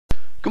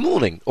Good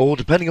morning, or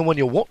depending on when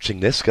you're watching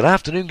this, good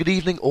afternoon, good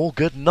evening, or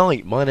good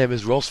night. My name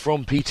is Ross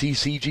from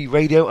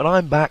PTCGRadio, and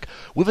I'm back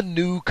with a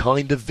new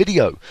kind of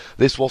video.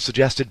 This was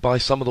suggested by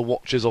some of the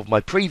watchers of my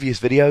previous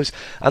videos,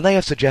 and they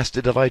have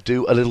suggested that I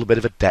do a little bit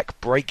of a deck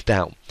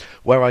breakdown,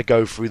 where I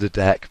go through the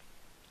deck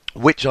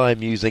which I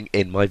am using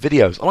in my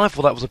videos, and I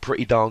thought that was a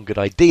pretty darn good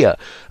idea.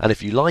 And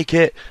if you like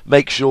it,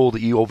 make sure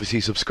that you obviously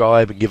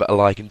subscribe and give it a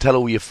like and tell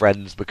all your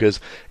friends, because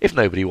if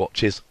nobody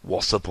watches,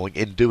 what's the point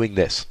in doing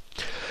this?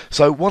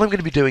 So what I'm going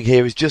to be doing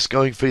here is just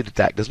going through the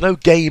deck. There's no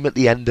game at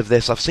the end of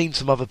this. I've seen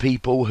some other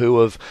people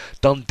who have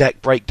done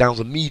deck breakdowns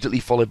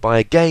immediately followed by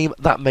a game.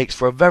 That makes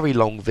for a very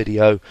long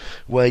video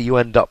where you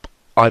end up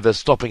either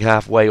stopping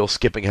halfway or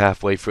skipping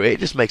halfway through it. It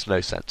just makes no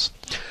sense.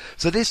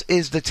 So this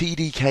is the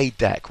TDK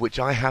deck, which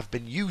I have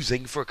been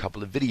using for a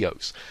couple of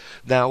videos.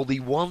 Now, the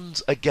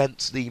ones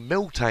against the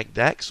Mill Tank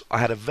decks, I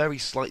had a very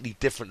slightly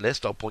different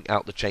list. I'll point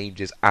out the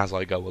changes as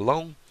I go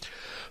along.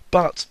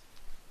 But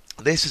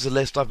this is a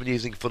list I've been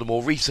using for the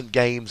more recent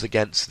games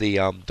against the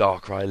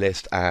Darkrai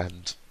list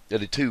and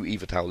the two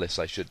Evotao lists,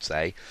 I should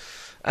say,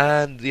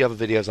 and the other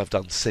videos I've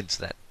done since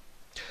then.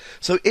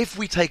 So if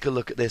we take a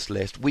look at this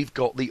list, we've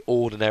got the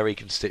ordinary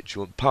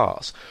constituent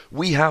pass.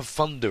 We have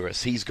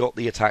Thunderous. He's got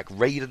the attack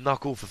Raid and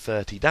Knuckle for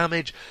 30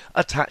 damage.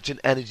 Attach an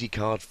energy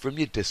card from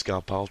your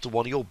discard pile to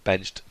one of your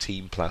benched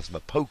Team Plasma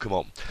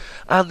Pokemon.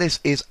 And this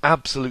is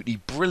absolutely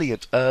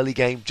brilliant early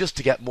game just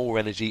to get more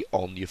energy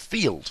on your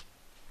field.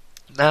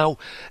 Now,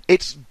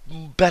 it's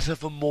better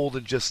for more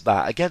than just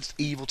that. Against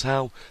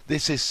Evotao,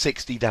 this is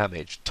 60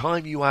 damage.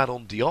 Time you add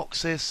on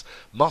Deoxys,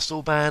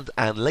 Muscle Band,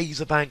 and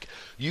Laser Bank,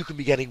 you can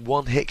be getting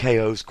one-hit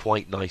KOs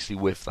quite nicely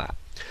with that.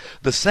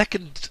 The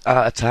second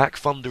attack,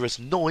 Thunderous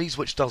Noise,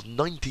 which does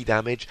 90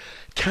 damage,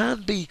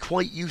 can be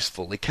quite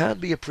useful. It can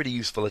be a pretty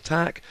useful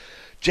attack.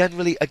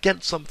 Generally,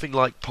 against something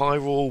like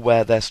Pyroar,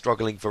 where they're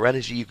struggling for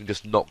energy, you can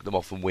just knock them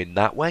off and win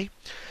that way.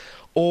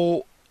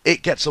 Or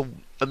it gets a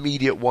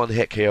immediate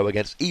one-hit KO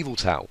against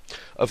Evotao.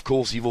 Of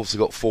course, you've also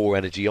got 4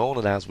 energy on,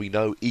 and as we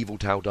know,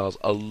 Evotao does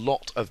a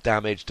lot of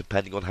damage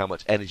depending on how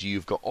much energy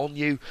you've got on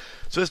you,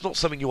 so it's not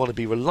something you want to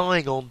be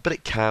relying on, but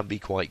it can be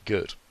quite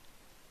good.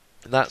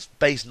 And that's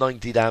base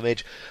 90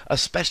 damage,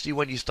 especially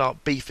when you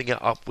start beefing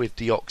it up with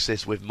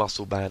Deoxys, with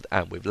Muscle Band,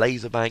 and with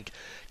Laser Bank,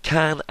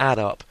 can add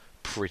up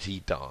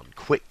pretty darn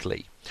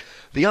quickly.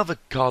 The other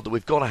card that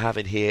we've got to have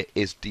in here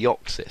is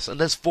Deoxys, and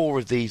there's 4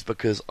 of these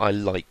because I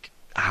like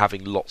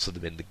having lots of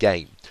them in the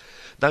game.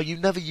 Now, you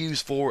never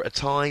use 4 at a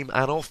time,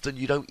 and often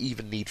you don't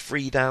even need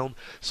 3 down,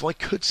 so I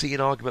could see an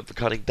argument for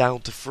cutting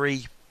down to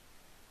 3,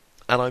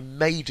 and I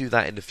may do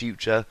that in the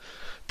future,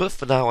 but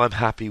for now I'm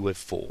happy with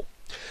 4.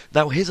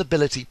 Now, his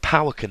ability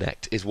Power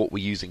Connect is what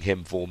we're using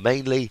him for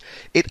mainly.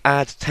 It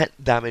adds 10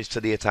 damage to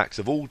the attacks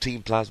of all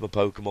Team Plasma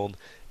Pokemon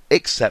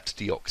except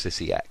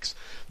Deoxys EX.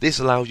 This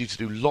allows you to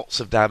do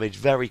lots of damage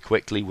very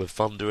quickly with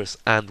Thunderous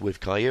and with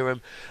Kyurem,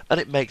 and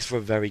it makes for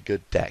a very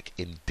good deck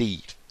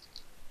indeed.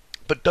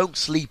 But don't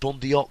sleep on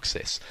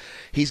Deoxys.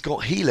 He's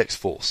got Helix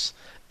Force.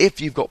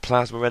 If you've got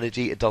Plasma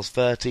Energy, it does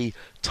 30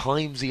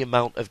 times the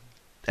amount of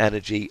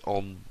energy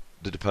on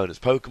the opponent's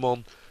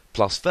Pokemon,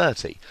 plus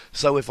 30.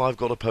 So if I've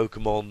got a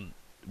Pokemon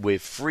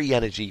with 3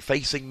 energy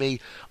facing me,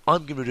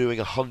 I'm going to be doing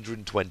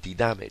 120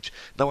 damage.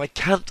 Now, I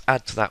can't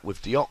add to that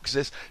with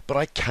Deoxys, but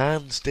I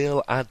can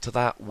still add to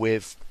that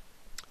with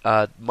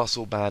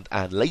Muscle Band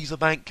and Laser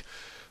Bank.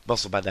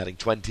 Muscle Band adding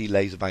 20,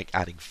 Laser Bank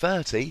adding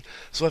 30.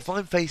 So if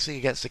I'm facing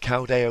against a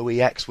Caldeo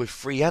EX with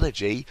 3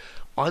 energy,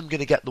 I'm going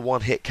to get the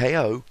one-hit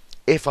KO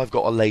if I've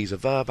got a Laser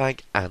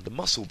Verbank and a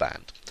Muscle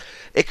Band.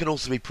 It can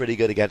also be pretty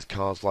good against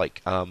cards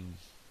like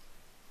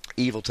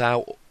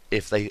Evotao,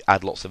 if they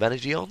add lots of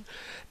energy on.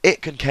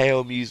 It can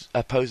KO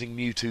opposing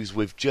Mewtwo's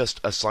with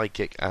just a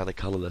Psychic and a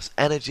Colourless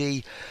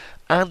energy.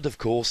 And of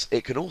course,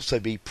 it can also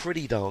be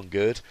pretty darn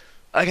good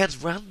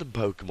against random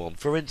Pokemon.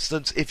 For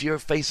instance, if you're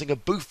facing a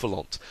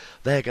Bouffalont,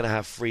 they're going to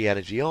have 3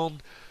 energy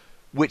on,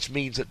 which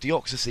means that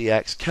Deoxys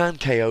EX can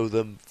KO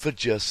them for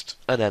just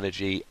an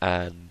energy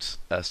and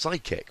a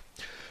Psychic.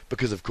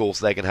 Because of course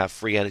they're going to have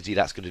 3 energy,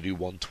 that's going to do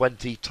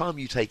 120. Time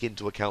you take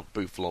into account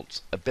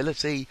Bouffalant's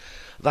ability,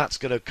 that's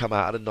going to come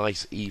out at a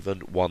nice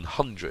even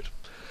 100.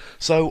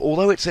 So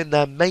although it's in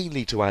there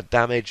mainly to add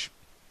damage,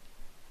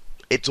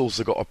 it's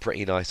also got a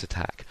pretty nice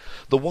attack.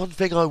 The one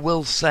thing I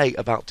will say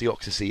about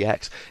Deoxys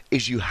EX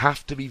is you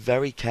have to be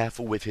very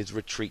careful with his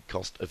retreat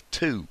cost of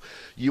 2.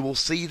 You will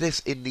see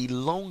this in the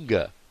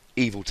longer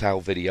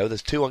Evotao video.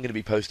 There's 2 I'm going to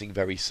be posting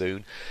very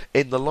soon.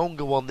 In the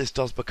longer one, this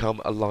does become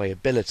a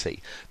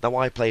liability. Now,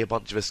 I play a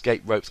bunch of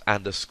escape ropes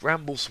and a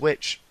scramble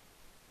switch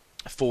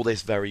for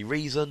this very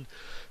reason,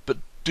 but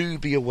do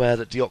be aware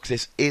that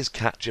Deoxys is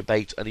catcher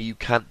bait and you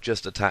can't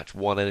just attach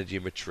 1 energy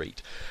and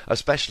retreat.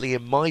 Especially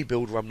in my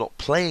build where I'm not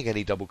playing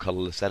any double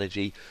colourless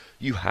energy,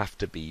 you have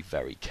to be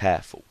very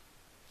careful.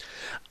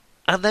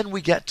 And then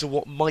we get to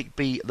what might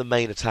be the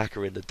main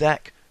attacker in the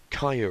deck,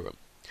 Kyurem.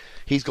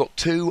 He's got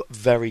 2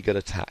 very good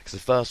attacks. The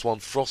first one,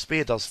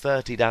 Frostbeard, does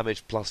 30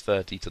 damage plus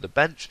 30 to the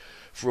bench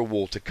for a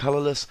water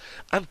colourless,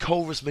 and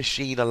Colress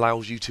Machine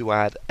allows you to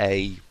add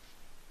a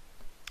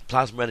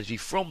plasma energy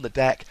from the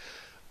deck,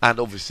 and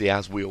obviously,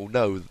 as we all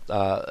know,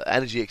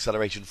 energy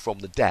acceleration from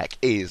the deck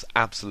is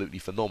absolutely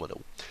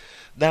phenomenal.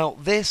 Now,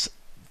 this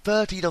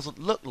 30 doesn't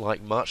look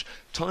like much.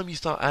 Time you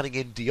start adding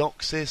in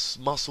Deoxys,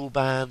 Muscle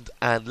Band,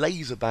 and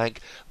Laser Bank,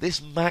 this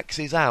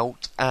maxes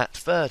out at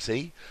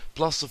 30,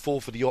 plus the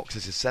 4 for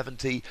Deoxys is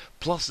 70,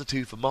 plus the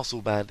 2 for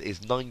Muscle Band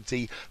is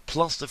 90,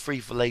 plus the 3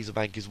 for Laser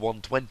Bank is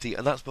 120,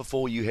 and that's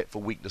before you hit for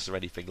weakness or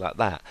anything like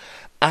that.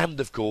 And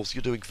of course,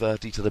 you're doing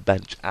 30 to the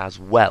bench as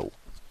well.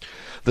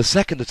 The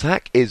second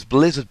attack is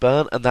Blizzard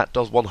Burn, and that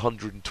does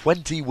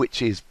 120,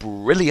 which is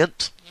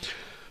brilliant.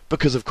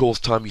 Because, of course,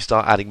 time you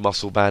start adding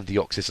Muscle Band,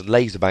 Deoxys, and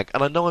Laser Bank,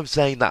 and I know I'm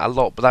saying that a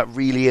lot, but that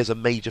really is a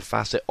major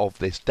facet of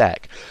this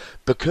deck.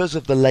 Because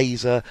of the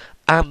Laser,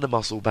 and the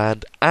Muscle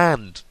Band,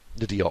 and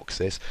the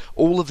Deoxys,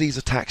 all of these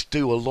attacks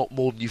do a lot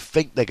more than you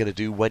think they're going to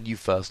do when you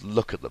first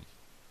look at them.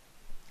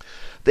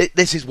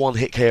 This is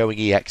one-hit KOing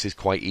EXs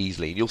quite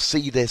easily, and you'll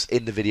see this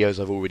in the videos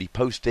I've already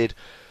posted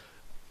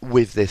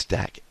with this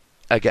deck.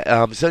 Again,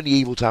 it's only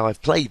Evil Tower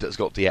I've played that's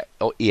got the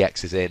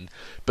EXs in,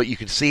 but you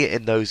can see it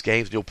in those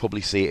games, and you'll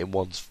probably see it in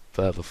ones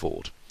further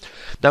forward.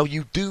 Now,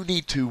 you do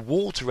need 2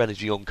 water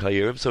energy on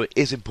Kyurem, so it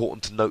is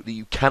important to note that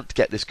you can't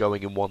get this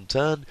going in one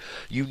turn.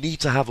 You need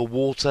to have a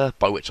water,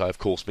 by which I of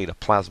course mean a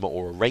plasma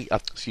or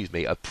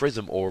a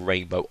prism or a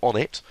rainbow on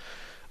it,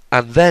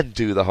 and then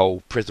do the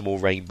whole prism or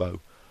rainbow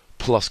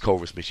plus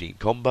Chorus Machine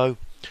combo.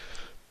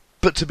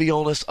 But to be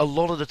honest, a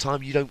lot of the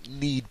time you don't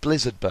need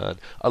Blizzard Burn.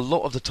 A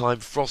lot of the time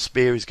Frost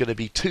Spear is going to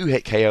be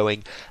 2-hit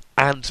KOing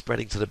and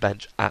spreading to the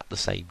bench at the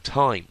same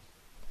time.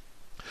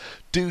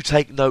 Do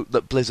take note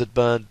that Blizzard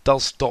Burn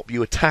does stop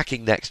you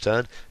attacking next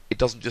turn. It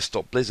doesn't just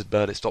stop Blizzard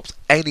Burn, it stops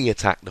any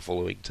attack the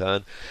following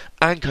turn.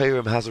 And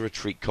Kyurem has a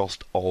retreat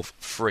cost of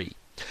 3.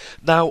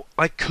 Now,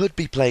 I could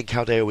be playing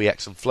Caldeo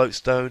EX and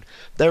Floatstone.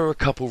 There are a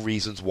couple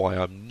reasons why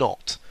I'm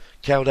not.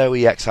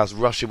 Caldeo EX has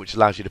Russian, which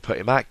allows you to put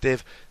him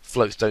active.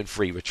 Floatstone,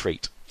 free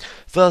retreat.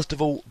 First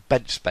of all,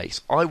 bench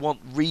space. I want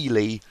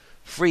really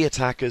 3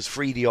 attackers,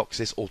 3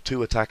 Deoxys, or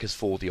 2 attackers,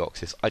 4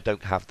 Deoxys. I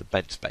don't have the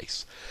bench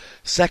space.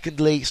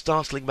 Secondly,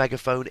 Startling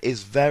Megaphone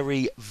is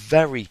very,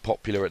 very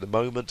popular at the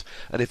moment,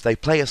 and if they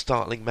play a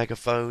Startling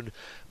Megaphone,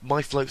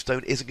 my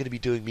Floatstone isn't going to be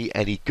doing me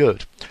any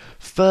good.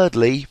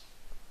 Thirdly,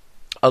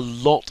 a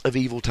lot of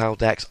Evil Tower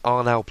decks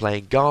are now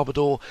playing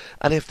Garbodor,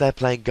 and if they're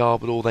playing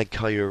Garbodor, then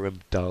Kyurem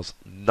does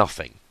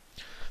nothing.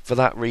 For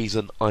that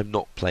reason, I'm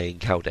not playing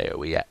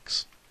Caldeo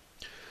EX.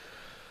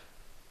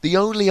 The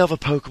only other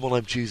Pokemon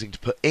I'm choosing to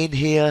put in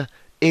here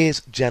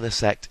is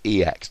Genesect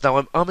EX. Now,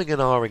 I'm umming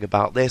and ahhing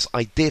about this.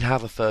 I did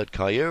have a third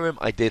Kyurem,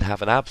 I did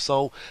have an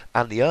Absol,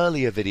 and the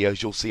earlier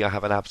videos you'll see I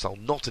have an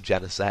Absol, not a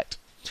Genesect.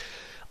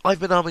 I've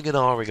been umming and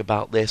ahhing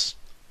about this.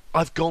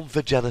 I've gone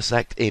for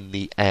Genesect in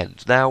the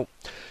end. Now,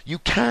 you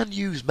can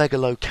use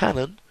Megalo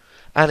Cannon,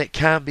 and it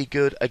can be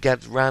good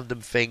against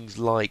random things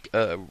like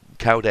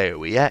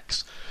Caldeo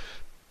EX,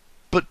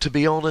 but to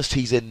be honest,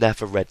 he's in there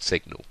for Red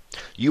Signal.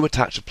 You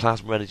attach a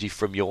Plasma Energy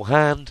from your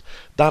hand,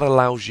 that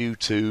allows you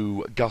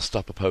to gust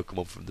up a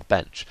Pokemon from the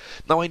bench.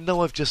 Now, I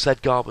know I've just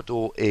said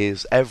Garbodor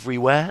is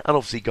everywhere, and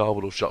obviously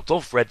Garbodor shuts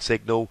off Red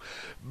Signal,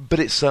 but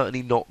it's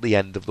certainly not the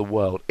end of the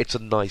world. It's a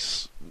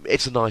nice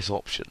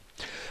option.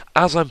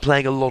 As I'm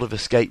playing a lot of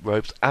Escape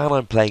Ropes, and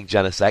I'm playing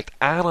Genesect,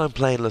 and I'm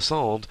playing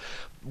Lysandre,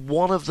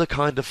 one of the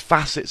kind of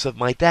facets of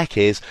my deck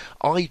is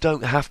I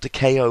don't have to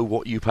KO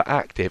what you put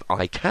active.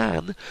 I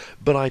can,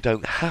 but I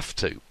don't have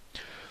to.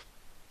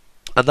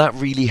 And that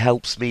really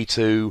helps me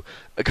to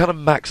kind of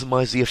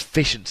maximise the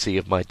efficiency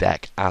of my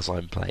deck as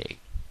I'm playing.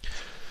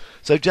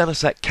 So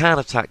Genesect can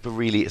attack, but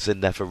really it's in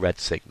there for Red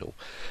Signal.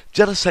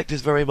 Genesect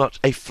is very much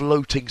a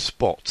floating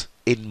spot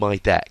in my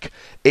deck.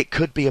 It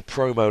could be a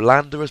promo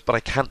Landorus, but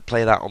I can't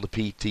play that on the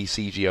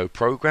PTCGO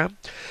program.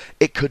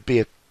 It could be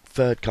a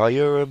third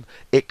Kyurem,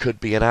 it could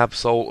be an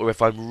Absol, or if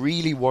I'm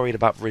really worried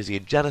about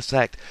Virizion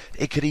Genesect,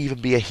 it could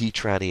even be a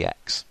Heatran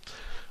EX.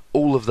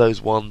 All of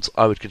those ones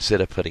I would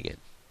consider putting in.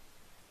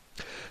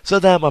 So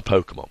they're my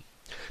Pokemon.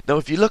 Now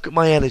if you look at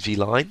my energy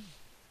line,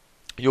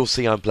 you'll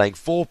see I'm playing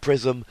 4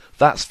 Prism,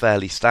 that's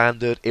fairly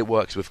standard, it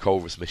works with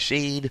Chorus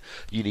Machine,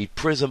 you need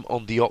Prism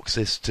on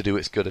Deoxys to do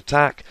its good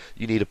attack,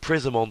 you need a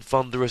Prism on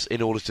Thunderous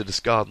in order to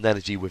discard an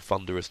energy with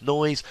Thunderous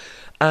Noise,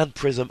 and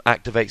Prism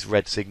activates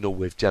Red Signal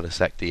with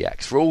Genesect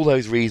EX. For all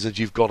those reasons,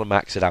 you've got to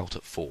max it out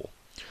at 4.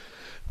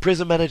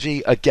 Prism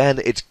Energy, again,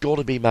 it's got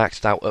to be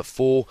maxed out at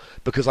 4,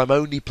 because I'm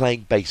only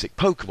playing basic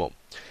Pokemon.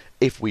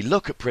 If we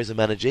look at Prism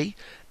Energy,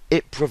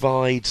 it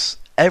provides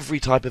every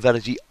type of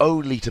energy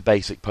only to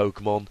basic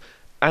Pokemon,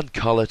 and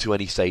colour to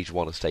any Stage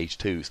 1 or Stage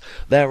 2s.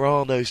 There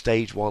are no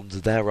Stage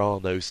 1s, there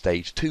are no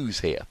Stage 2s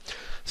here.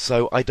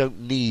 So I don't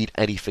need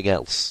anything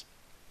else.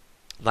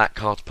 That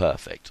card's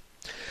perfect.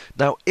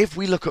 Now, if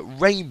we look at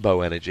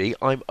Rainbow Energy,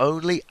 I'm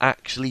only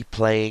actually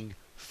playing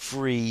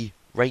free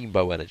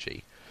Rainbow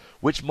Energy,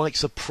 which might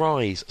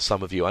surprise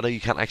some of you. I know you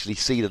can't actually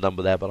see the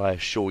number there, but I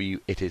assure you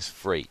it is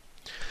free.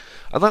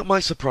 And that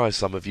might surprise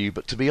some of you,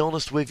 but to be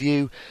honest with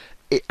you,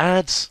 it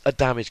adds a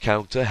damage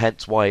counter,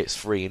 hence why it's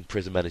free and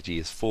Prism Energy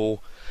is 4.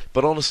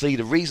 But honestly,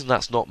 the reason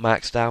that's not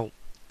maxed out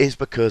is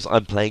because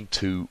I'm playing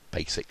 2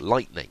 basic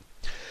lightning.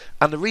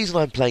 And the reason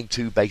I'm playing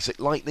 2 basic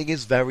lightning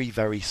is very,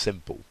 very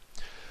simple.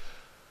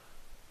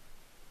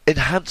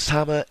 Enhanced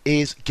Hammer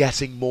is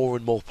getting more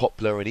and more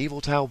popular in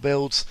Evil Tau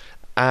builds,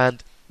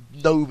 and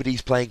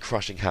nobody's playing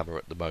Crushing Hammer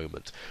at the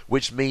moment,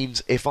 which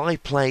means if I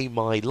play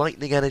my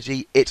Lightning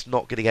Energy, it's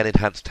not going to get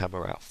Enhanced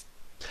Hammer out.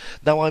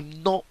 Now,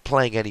 I'm not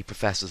playing any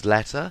Professor's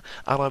Letter,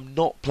 and I'm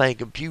not playing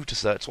Computer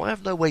Search, so I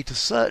have no way to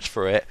search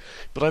for it,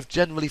 but I've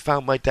generally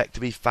found my deck to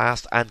be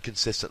fast and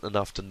consistent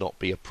enough to not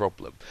be a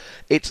problem.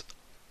 It's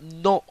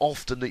not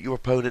often that your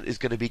opponent is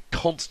going to be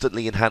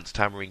constantly Enhanced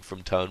Hammering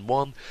from turn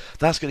 1.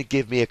 That's going to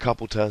give me a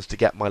couple turns to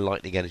get my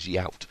Lightning Energy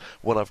out.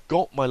 When I've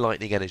got my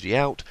Lightning Energy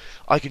out,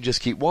 I can just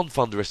keep one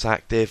Thunderous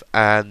active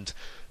and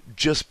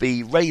just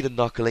be Raid and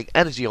Knuckling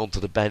energy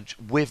onto the bench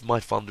with my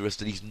Thunderous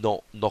that he's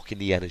not knocking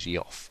the energy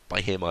off.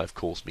 By him, I of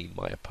course mean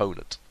my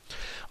opponent.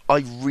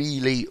 I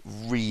really,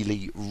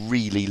 really,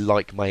 really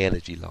like my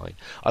energy line.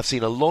 I've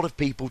seen a lot of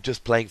people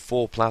just playing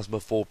 4 Plasma,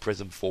 4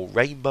 Prism, 4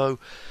 Rainbow.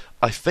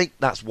 I think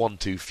that's one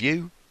too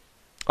few.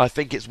 I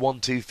think it's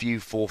one too few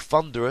for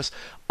Thunderous.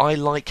 I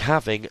like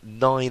having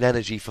 9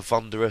 energy for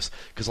Thunderous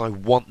because I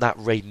want that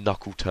Raid and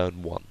Knuckle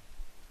turn 1.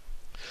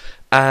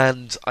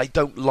 And I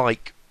don't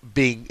like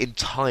being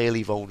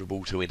entirely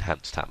vulnerable to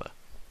Enhanced Hammer.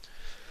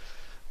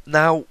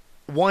 Now,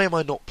 why am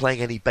I not playing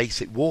any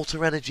basic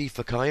water energy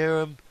for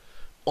Kyurem?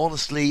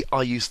 Honestly,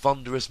 I use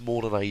Thunderous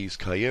more than I use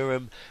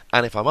Kyurem,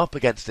 and if I'm up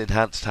against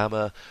Enhanced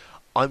Hammer,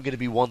 I'm going to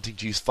be wanting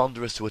to use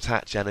Thunderous to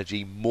attach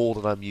energy more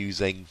than I'm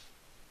using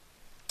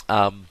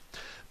Kyurem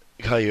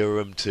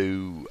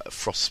to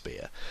Frost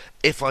Spear.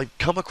 If I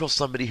come across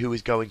somebody who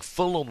is going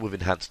full on with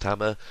Enhanced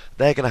Hammer,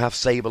 they're going to have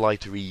Sableye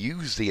to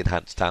reuse the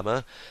Enhanced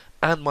Hammer,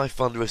 and my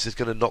Thunderous is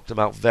going to knock them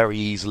out very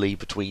easily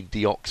between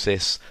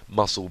Deoxys,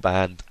 Muscle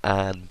Band,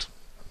 and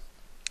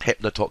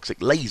Hypnotoxic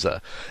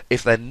Laser.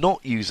 If they're not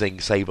using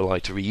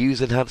Sableye to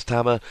reuse Enhanced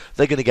Hammer,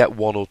 they're going to get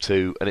 1 or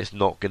 2, and it's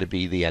not going to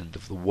be the end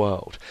of the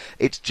world.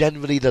 It's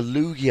generally the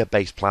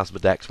Lugia-based Plasma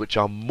decks which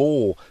are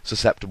more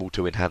susceptible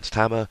to Enhanced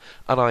Hammer,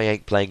 and I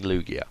ain't playing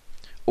Lugia.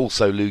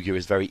 Also, Lugia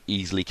is very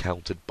easily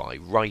countered by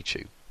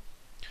Raichu.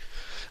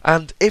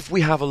 And if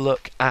we have a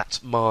look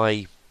at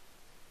my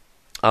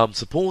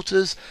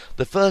supporters,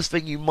 the first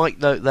thing you might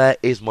note there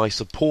is my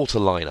supporter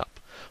lineup.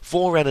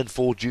 4N and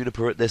 4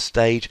 Juniper at this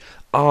stage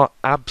are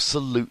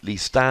absolutely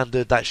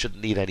standard. That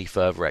shouldn't need any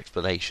further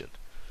explanation.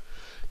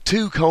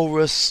 2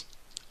 Colrus,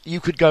 you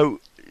could go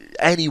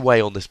any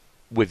way on this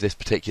with this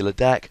particular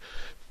deck.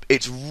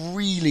 It's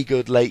really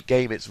good late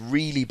game, it's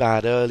really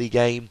bad early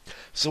game,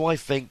 so I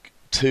think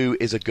 2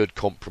 is a good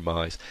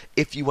compromise.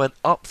 If you went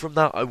up from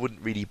that, I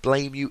wouldn't really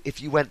blame you.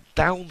 If you went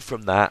down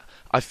from that,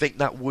 I think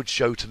that would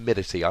show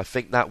timidity. I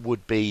think that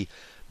would be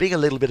being a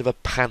little bit of a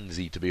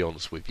pansy, to be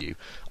honest with you.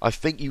 I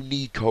think you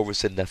need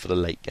Colrus in there for the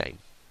late game.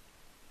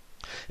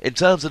 In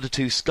terms of the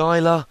 2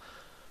 Skylar,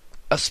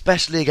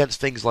 especially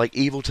against things like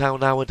Evil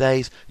Town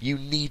nowadays, you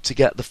need to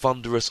get the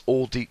Thunderous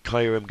or Deep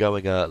Kyurem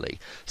going early.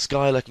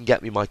 Skylar can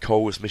get me my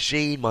Colrus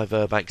Machine, my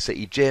Verbank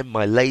City Gym,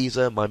 my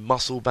Laser, my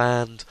Muscle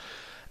Band.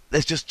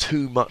 There's just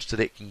too much that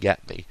it can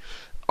get me.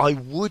 I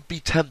would be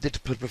tempted to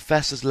put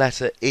Professor's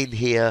Letter in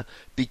here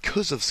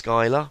because of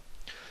Skylar,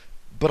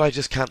 but I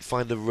just can't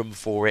find the room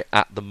for it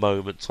at the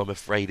moment, so I'm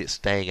afraid it's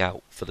staying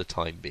out for the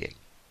time being.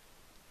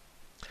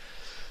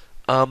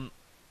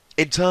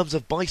 In terms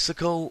of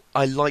Bicycle,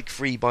 I like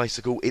Free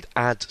Bicycle. It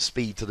adds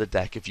speed to the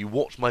deck. If you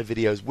watch my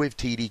videos with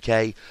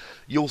TDK,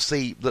 you'll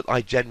see that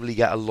I generally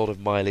get a lot of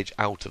mileage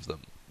out of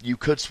them. You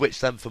could switch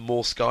them for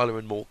more Skylar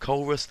and more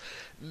Colrus,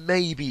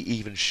 maybe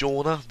even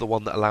Shauna, the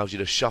one that allows you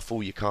to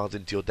shuffle your cards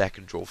into your deck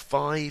and draw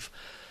 5.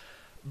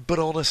 But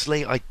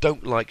honestly, I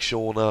don't like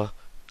Shauna.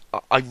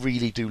 I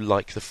really do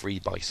like the Free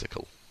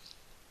Bicycle.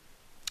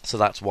 So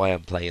that's why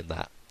I'm playing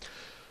that.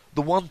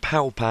 The 1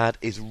 Pal Pad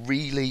is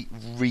really,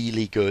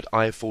 really good.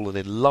 I have fallen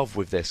in love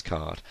with this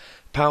card.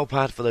 Pal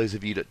Pad, for those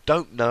of you that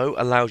don't know,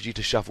 allows you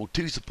to shuffle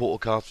 2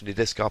 supporter cards from your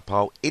discard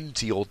pile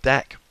into your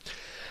deck.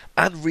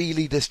 And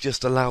really, this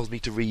just allows me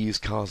to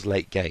reuse cards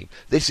late game.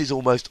 This is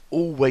almost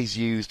always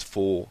used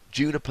for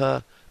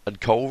Juniper and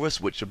Colrus,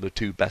 which are the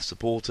 2 best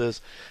supporters,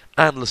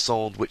 and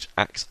Lysandre, which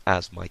acts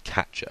as my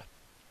catcher.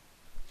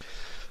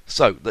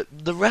 So,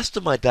 the rest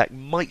of my deck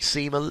might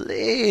seem a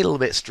little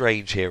bit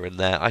strange here and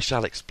there. I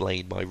shall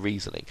explain my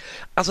reasoning.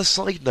 As a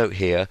side note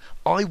here,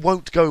 I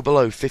won't go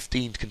below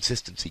 15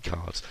 consistency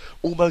cards.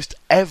 Almost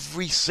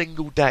every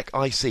single deck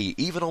I see,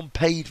 even on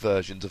paid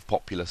versions of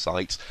popular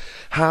sites,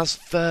 has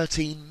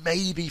 13,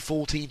 maybe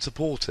 14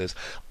 supporters.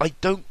 I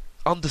don't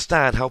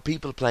understand how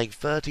people are playing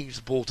 13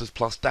 supporters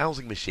plus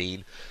Dowsing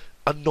Machine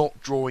and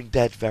not drawing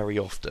dead very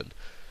often.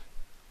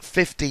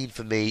 15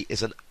 for me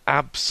is an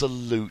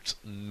absolute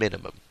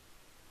minimum.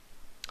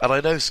 And I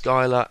know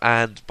Skylar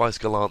and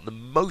Bicycle aren't the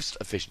most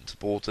efficient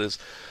supporters,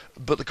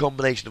 but the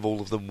combination of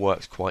all of them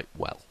works quite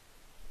well.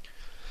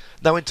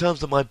 Now, in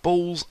terms of my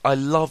balls, I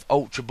love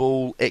Ultra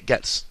Ball. It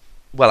gets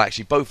Well,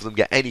 actually, both of them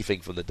get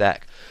anything from the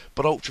deck,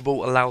 but Ultra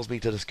Ball allows me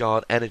to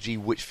discard energy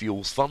which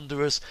fuels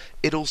Thunderous.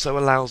 It also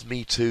allows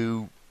me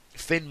to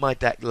thin my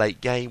deck late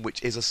game,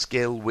 which is a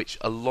skill which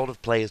a lot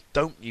of players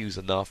don't use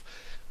enough,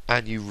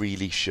 and you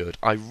really should.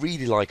 I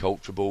really like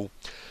Ultra Ball.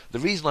 The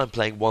reason I'm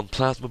playing one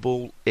Plasma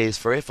Ball is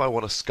for if I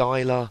want a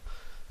Skylar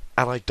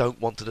and I don't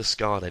want to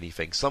discard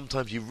anything.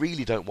 Sometimes you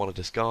really don't want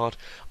to discard.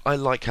 I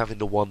like having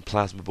the one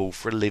Plasma Ball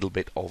for a little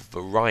bit of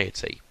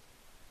variety.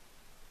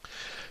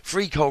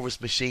 Free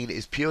Colress Machine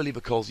is purely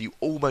because you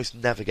almost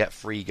never get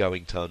free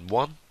going turn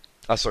 1.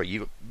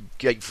 You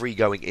get free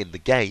going in the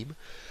game.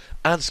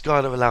 And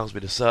Skylar allows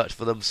me to search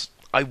for them.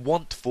 I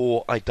want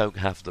 4, I don't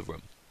have the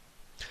room.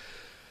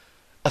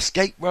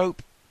 Escape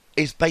Rope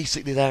is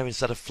basically there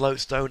instead of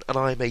Floatstone, and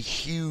I'm a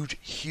huge,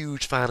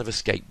 huge fan of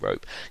Escape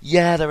Rope.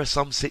 Yeah, there are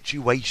some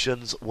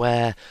situations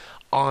where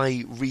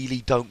I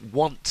really don't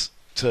want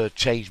to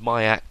change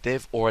my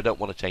active, or I don't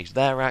want to change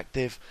their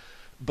active,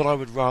 but I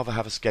would rather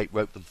have Escape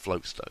Rope than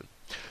Floatstone.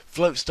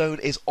 Floatstone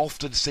is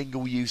often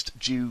single-used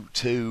due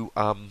to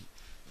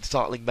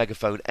Startling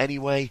Megaphone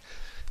anyway,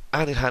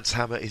 and Enhanced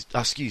Hammer is...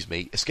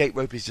 Escape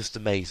Rope is just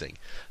amazing.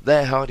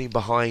 They're hiding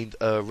behind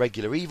a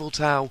regular Evil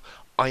Tau,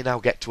 I now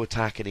get to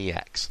attack an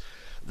EX.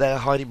 They're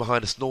hiding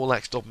behind a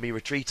Snorlax, stopping me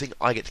retreating,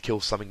 I get to kill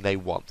something they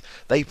want.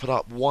 They put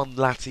up one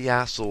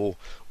Latias or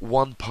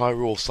one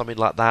Pyro or something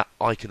like that,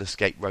 I can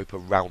Escape Rope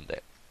around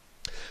it.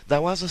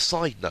 Now, as a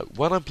side note,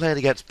 when I'm playing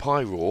against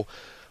Pyro,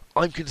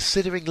 I'm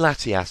considering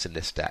Latias in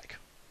this deck.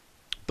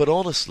 But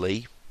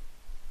honestly,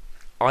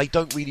 I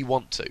don't really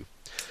want to.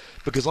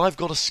 Because I've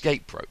got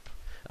Escape Rope,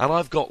 and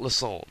I've got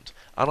Lysandre,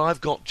 and I've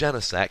got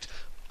Genesect.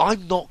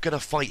 I'm not going to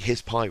fight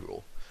his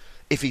Pyro.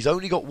 If he's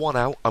only got one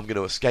out, I'm going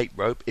to Escape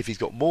Rope. If he's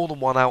got more than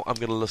one out, I'm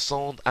going to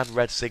Lysandre and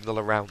Red Signal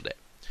around it.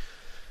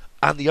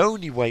 And the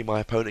only way my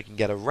opponent can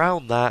get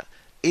around that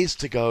is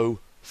to go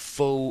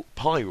full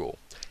Pyro.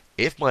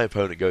 If my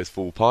opponent goes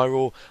full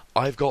Pyro,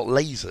 I've got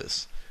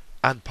lasers.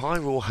 And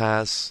Pyro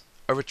has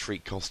a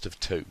retreat cost of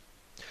 2,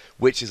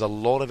 which is a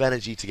lot of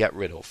energy to get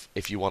rid of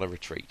if you want to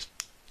retreat.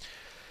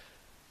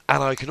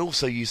 And I can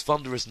also use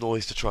Thunderous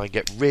Noise to try and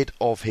get rid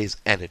of his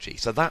energy.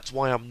 So that's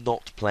why I'm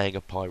not playing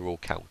a Pyro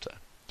counter.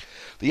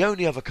 The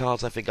only other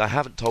cards I think I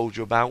haven't told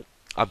you about,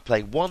 I'm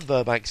playing one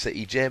Burbank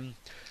City Gym.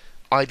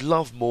 I'd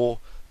love more,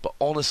 but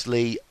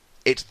honestly,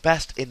 it's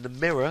best in the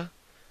mirror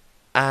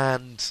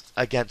and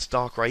against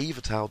Darkrai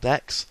Yveltal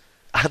decks,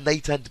 and they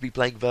tend to be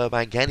playing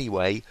Burbank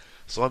anyway,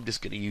 so I'm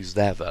just going to use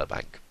their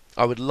Burbank.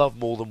 I would love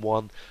more than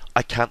one,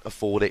 I can't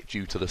afford it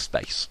due to the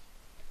space.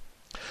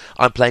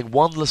 I'm playing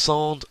one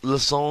Lysandre.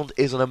 Lysandre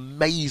is an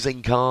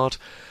amazing card,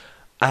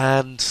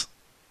 and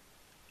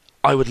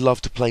I would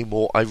love to play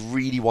more. I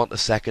really want a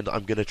second.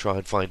 I'm going to try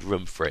and find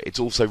room for it. It's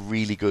also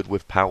really good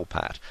with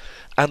Palpad.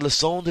 And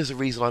Lysandre is the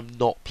reason I'm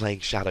not playing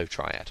Shadow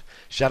Triad.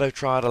 Shadow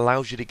Triad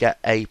allows you to get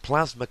a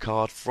Plasma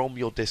card from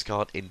your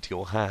discard into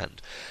your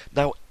hand.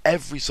 Now,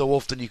 every so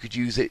often you could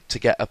use it to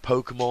get a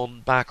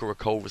Pokemon back, or a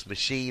Colress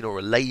Machine, or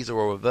a Laser,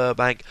 or a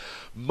Verbank.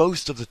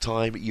 Most of the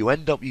time, you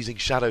end up using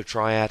Shadow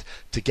Triad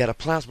to get a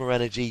Plasma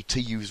Energy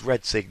to use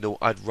Red Signal.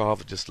 I'd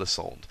rather just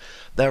Lysandre.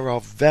 There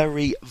are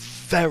very,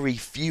 very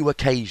few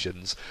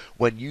occasions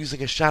when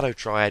using a Shadow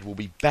Triad will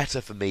be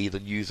better for me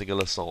than using a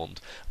Lysandre,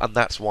 and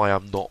that's why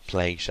I'm not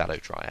playing Shadow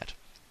Triad.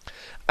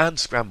 And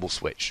Scramble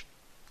Switch.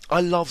 I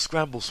love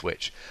Scramble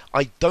Switch.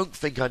 I don't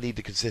think I need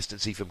the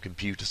consistency from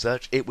Computer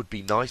Search. It would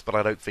be nice, but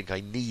I don't think I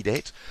need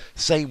it.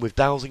 Same with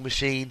Dowsing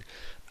Machine.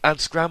 And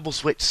Scramble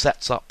Switch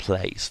sets up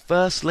plays.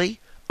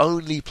 Firstly,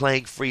 only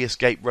playing Free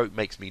Escape Rope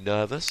makes me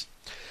nervous.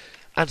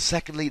 And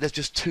secondly, there's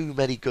just too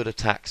many good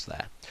attacks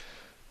there.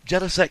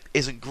 Genesect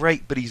isn't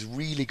great, but he's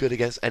really good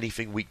against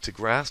anything weak to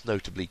grass,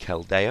 notably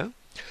Keldeo.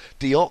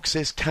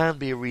 Deoxys can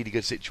be a really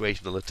good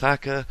situational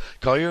attacker.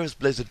 Kyura's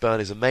Blizzard Burn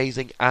is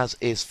amazing, as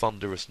is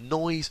Thunderous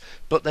Noise,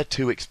 but they're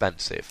too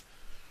expensive.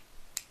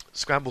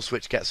 Scramble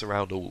Switch gets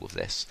around all of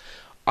this.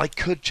 I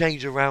could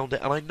change around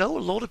it, and I know a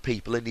lot of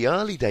people in the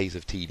early days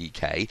of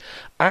TDK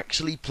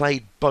actually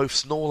played both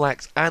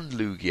Snorlax and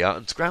Lugia,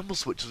 and Scramble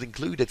Switch was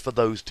included for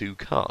those two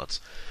cards.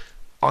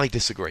 I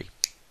disagree.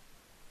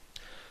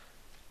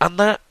 And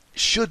that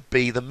should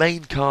be the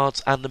main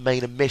cards and the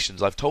main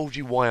omissions. I've told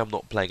you why I'm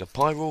not playing a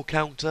Pyro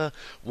counter,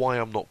 why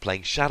I'm not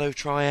playing Shadow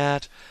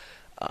Triad,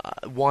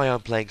 why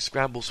I'm playing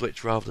Scramble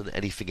Switch rather than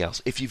anything else.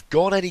 If you've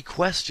got any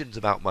questions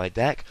about my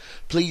deck,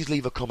 please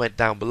leave a comment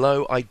down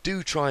below. I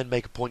do try and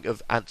make a point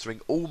of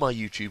answering all my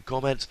YouTube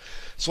comments,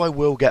 so I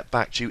will get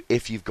back to you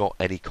if you've got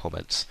any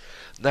comments.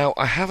 Now,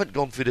 I haven't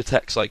gone through the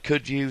text I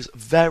could use.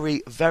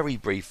 Very, very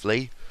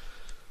briefly,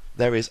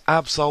 there is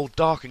Absol,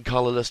 Dark and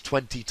Colourless,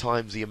 20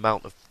 times the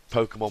amount of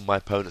Pokemon my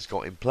opponent's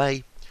got in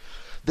play.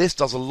 This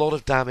does a lot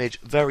of damage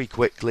very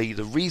quickly.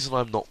 The reason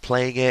I'm not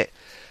playing it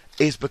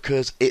is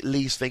because it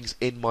leaves things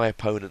in my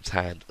opponent's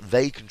hand.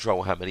 They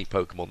control how many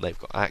Pokemon they've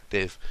got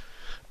active,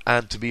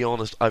 and to be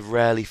honest, I've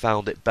rarely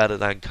found it better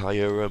than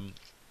Kyurem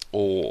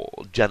or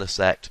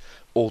Genesect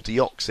or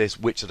Deoxys,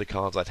 which are the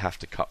cards I'd have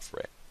to cut for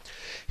it.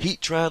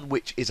 Heatran,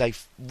 which is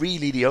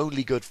really the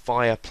only good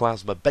Fire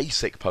Plasma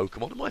basic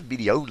Pokemon. It might be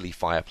the only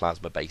Fire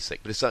Plasma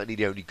basic, but it's certainly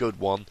the only good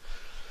one.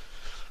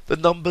 The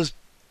numbers,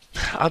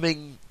 I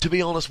mean, to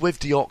be honest, with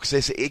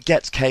Deoxys, it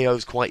gets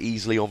KOs quite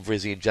easily on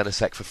Virizion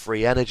Genesect for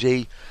free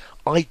energy.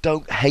 I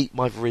don't hate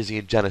my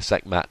Virizion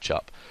Genesect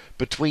matchup.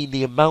 Between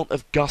the amount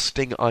of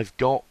gusting I've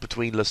got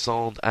between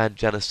Lysandre and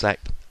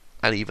Genesect,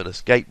 and even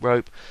Escape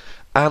Rope,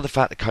 and the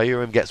fact that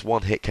Kyurem gets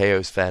one-hit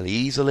KOs fairly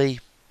easily,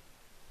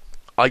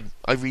 I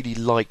really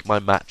like my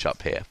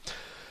matchup here.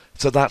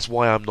 So that's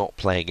why I'm not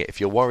playing it.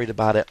 If you're worried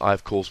about it, I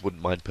of course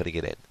wouldn't mind putting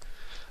it in.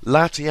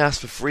 Latias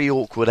for free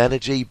awkward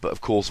energy, but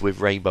of course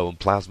with Rainbow and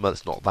Plasma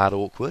it's not that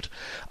awkward.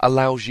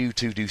 Allows you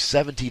to do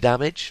 70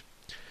 damage,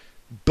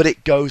 but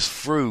it goes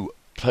through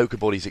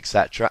Pokebodies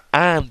etc.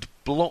 and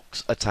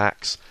blocks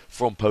attacks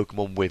from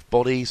Pokemon with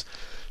bodies.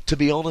 To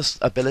be honest,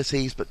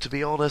 abilities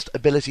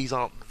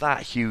aren't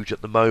that huge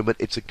at the moment.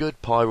 It's a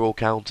good Pyroar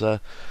counter,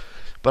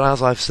 but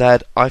as I've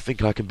said, I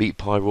think I can beat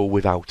Pyroar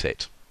without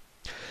it.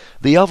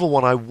 The other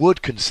one I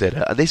would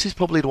consider, and this is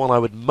probably the one I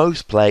would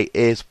most play,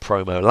 is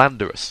Promo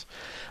Landorus.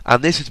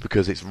 And this is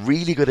because it's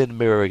really good in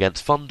Mirror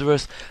against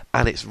Thundurus,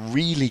 and it's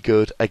really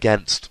good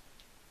against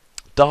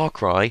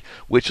Darkrai,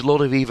 which a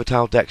lot of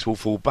Yveltal decks will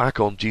fall back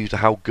on due to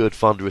how good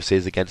Thundurus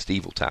is against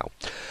Yveltal.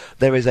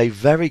 There is a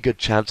very good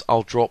chance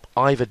I'll drop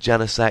either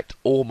Genesect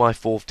or my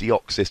 4th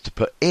Deoxys to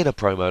put in a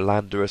Promo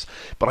Landorus,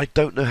 but I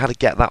don't know how to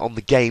get that on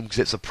the game because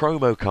it's a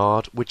promo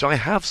card, which I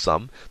have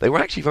some. They were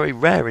actually very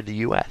rare in the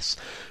US,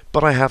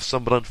 but I have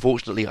some, but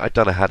unfortunately I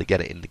don't know how to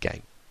get it in the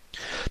game.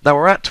 Now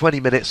we're at 20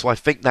 minutes, so I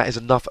think that is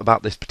enough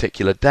about this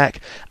particular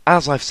deck.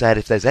 As I've said,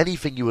 if there's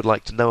anything you would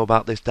like to know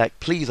about this deck,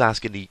 please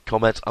ask in the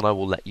comments and I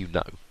will let you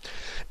know.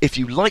 If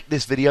you like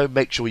this video,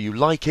 make sure you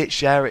like it,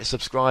 share it,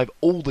 subscribe,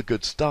 all the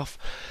good stuff,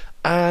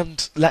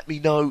 and let me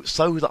know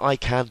so that I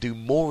can do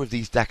more of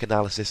these deck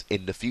analysis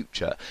in the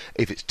future.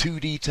 If it's too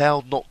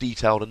detailed, not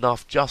detailed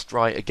enough, just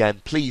right,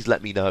 again, please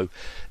let me know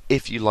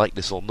if you like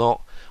this or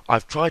not.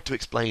 I've tried to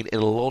explain in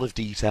a lot of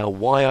detail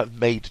why I've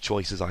made the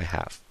choices I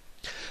have.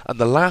 And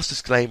the last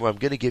disclaimer I'm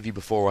going to give you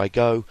before I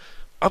go,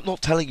 I'm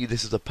not telling you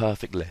this is a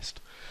perfect list.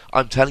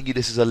 I'm telling you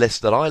this is a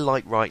list that I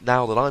like right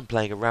now, that I'm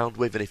playing around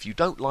with, and if you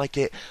don't like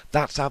it,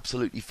 that's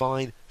absolutely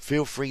fine.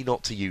 Feel free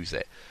not to use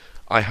it.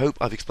 I hope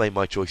I've explained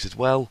my choices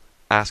well.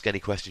 Ask any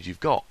questions you've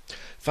got.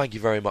 Thank you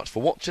very much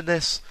for watching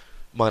this.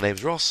 My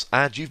name's Ross,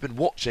 and you've been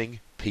watching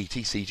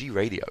PTCG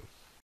Radio.